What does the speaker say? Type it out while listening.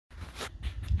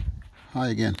Hi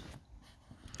again.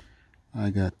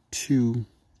 I got two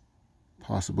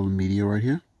possible meteorite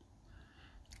here.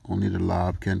 Only the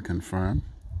lab can confirm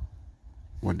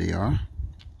what they are.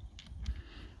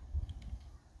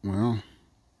 Well,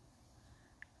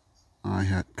 I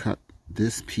had cut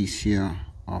this piece here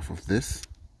off of this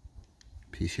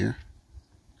piece here,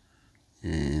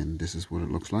 and this is what it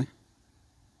looks like.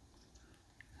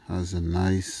 Has a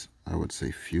nice, I would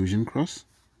say, fusion crust.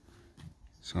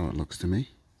 That's how it looks to me.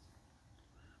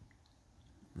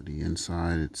 But the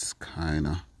inside, it's kind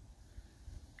of,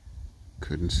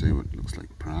 couldn't say what it looks like,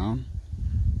 brown,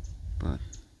 but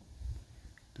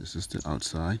this is the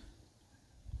outside.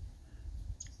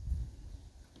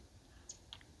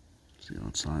 It's the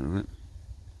outside of it.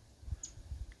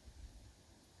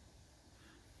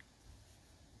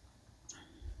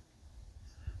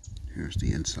 Here's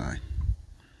the inside.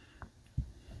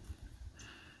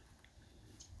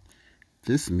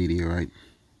 This meteorite,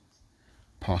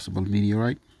 possible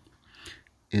meteorite,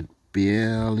 it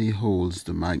barely holds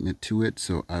the magnet to it,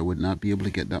 so I would not be able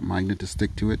to get that magnet to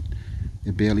stick to it.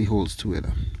 It barely holds to it.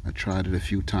 I tried it a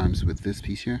few times with this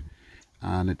piece here,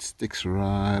 and it sticks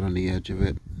right on the edge of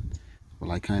it.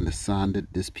 Well, I kind of sanded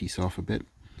this piece off a bit,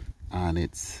 and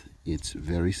it's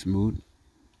very smooth,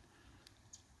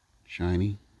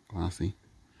 shiny, glossy.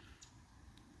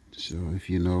 So if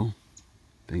you know,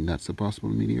 think that's a possible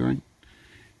meteorite.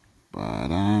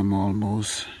 But I'm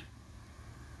almost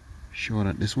sure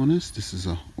that this one is. This is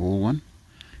an old one.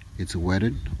 It's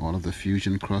wetted. All of the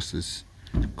fusion crust is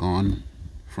gone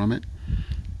from it.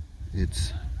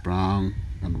 It's brown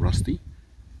and rusty,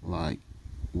 like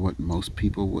what most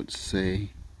people would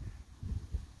say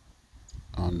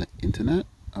on the internet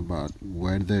about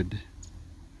weathered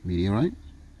meteorite.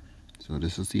 So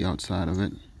this is the outside of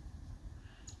it.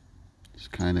 It's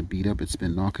kind of beat up. It's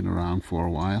been knocking around for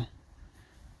a while.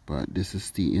 But this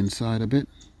is the inside of it.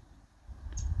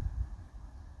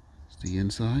 It's the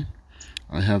inside.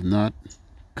 I have not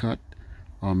cut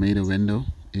or made a window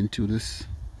into this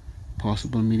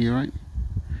possible meteorite,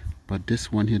 but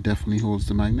this one here definitely holds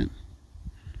the magnet.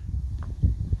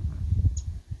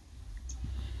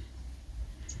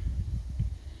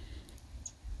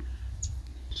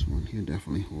 This one here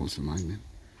definitely holds the magnet.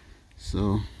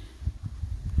 So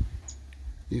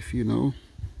if you know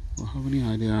or have any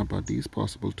idea about these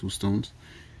possible two stones,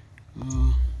 let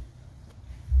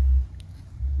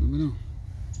me know.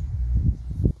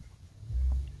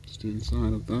 It's the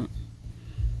inside of that,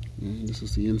 and this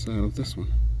is the inside of this one.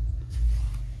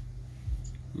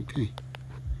 Okay.